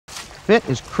Fit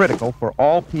is critical for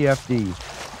all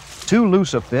PFDs. Too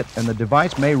loose a fit and the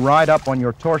device may ride up on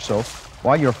your torso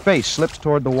while your face slips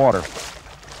toward the water.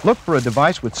 Look for a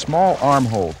device with small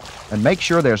armhole and make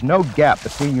sure there's no gap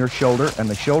between your shoulder and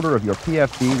the shoulder of your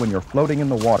PFD when you're floating in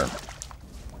the water.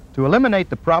 To eliminate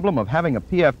the problem of having a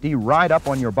PFD ride up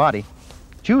on your body,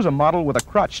 choose a model with a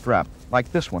crotch strap like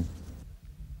this one.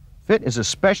 Fit is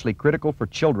especially critical for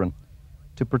children.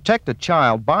 To protect a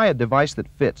child, buy a device that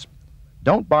fits.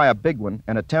 Don't buy a big one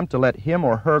and attempt to let him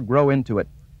or her grow into it.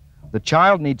 The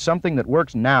child needs something that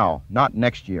works now, not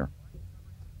next year.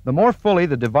 The more fully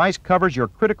the device covers your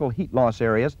critical heat loss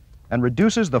areas and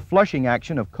reduces the flushing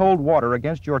action of cold water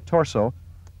against your torso,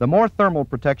 the more thermal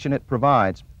protection it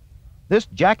provides. This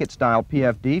jacket-style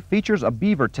PFD features a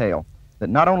beaver tail that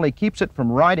not only keeps it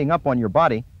from riding up on your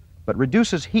body, but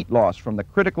reduces heat loss from the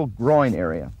critical groin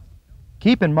area.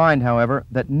 Keep in mind, however,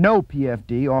 that no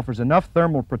PFD offers enough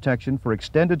thermal protection for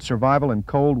extended survival in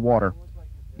cold water.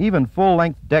 Even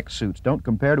full-length deck suits don't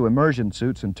compare to immersion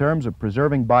suits in terms of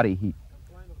preserving body heat.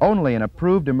 Only an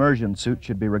approved immersion suit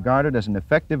should be regarded as an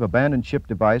effective abandoned ship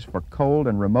device for cold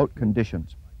and remote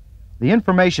conditions. The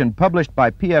information published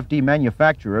by PFD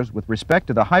manufacturers with respect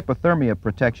to the hypothermia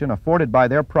protection afforded by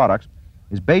their products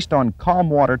is based on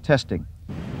calm water testing.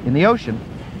 In the ocean,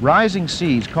 rising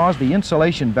seas cause the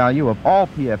insulation value of all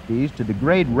PFDs to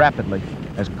degrade rapidly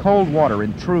as cold water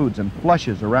intrudes and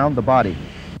flushes around the body.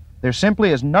 There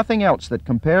simply is nothing else that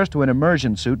compares to an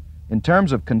immersion suit in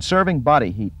terms of conserving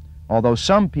body heat, although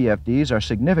some PFDs are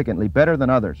significantly better than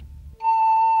others.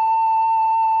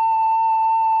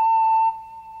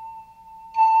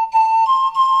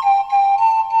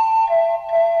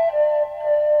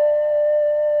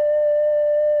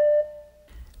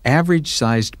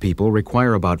 Average-sized people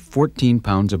require about 14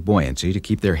 pounds of buoyancy to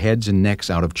keep their heads and necks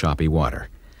out of choppy water.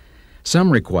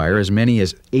 Some require as many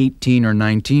as 18 or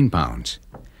 19 pounds.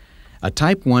 A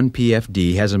Type 1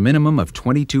 PFD has a minimum of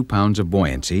 22 pounds of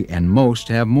buoyancy, and most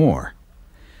have more.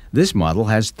 This model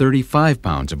has 35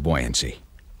 pounds of buoyancy.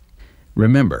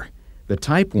 Remember, the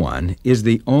Type 1 is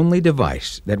the only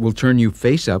device that will turn you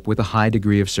face up with a high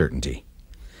degree of certainty.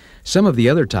 Some of the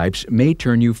other types may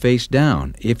turn you face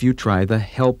down if you try the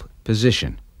help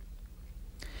position.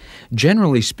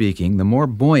 Generally speaking, the more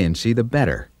buoyancy, the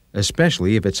better,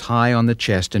 especially if it's high on the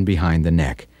chest and behind the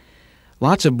neck.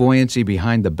 Lots of buoyancy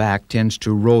behind the back tends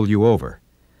to roll you over.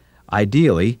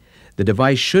 Ideally, the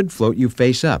device should float you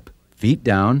face up, feet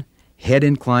down, head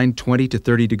inclined 20 to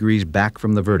 30 degrees back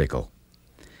from the vertical.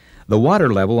 The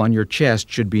water level on your chest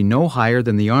should be no higher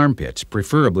than the armpits,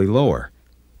 preferably lower.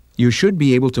 You should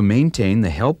be able to maintain the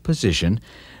help position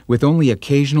with only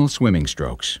occasional swimming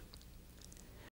strokes.